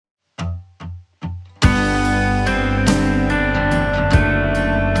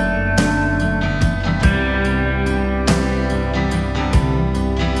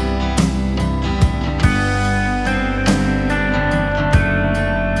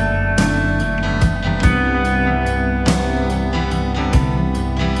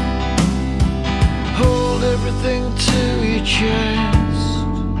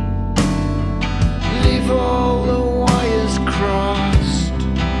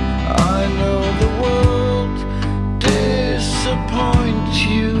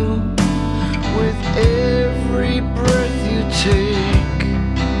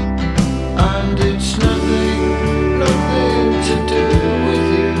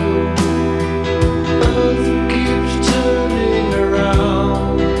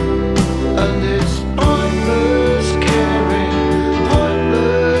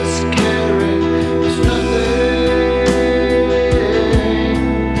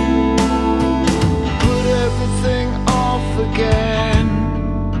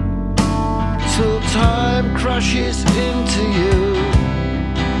rushes into you.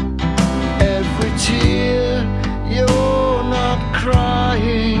 Every tear you're not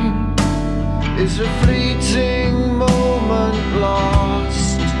crying is a fleeting moment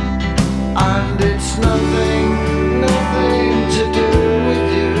lost, and it's nothing to do with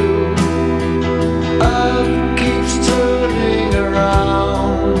you. Earth keeps turning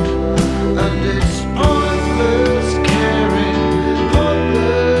around, and it's pointless caring,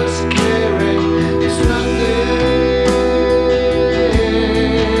 it's nothing.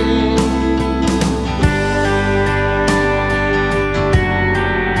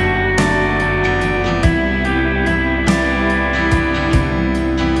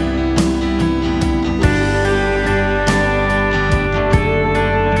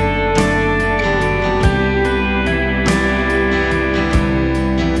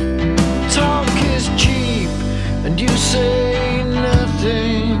 And you say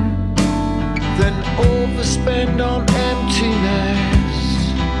nothing, then overspend on emptiness.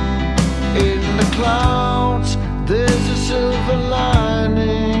 In the clouds there's a silver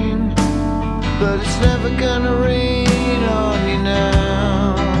lining, but it's never gonna rain.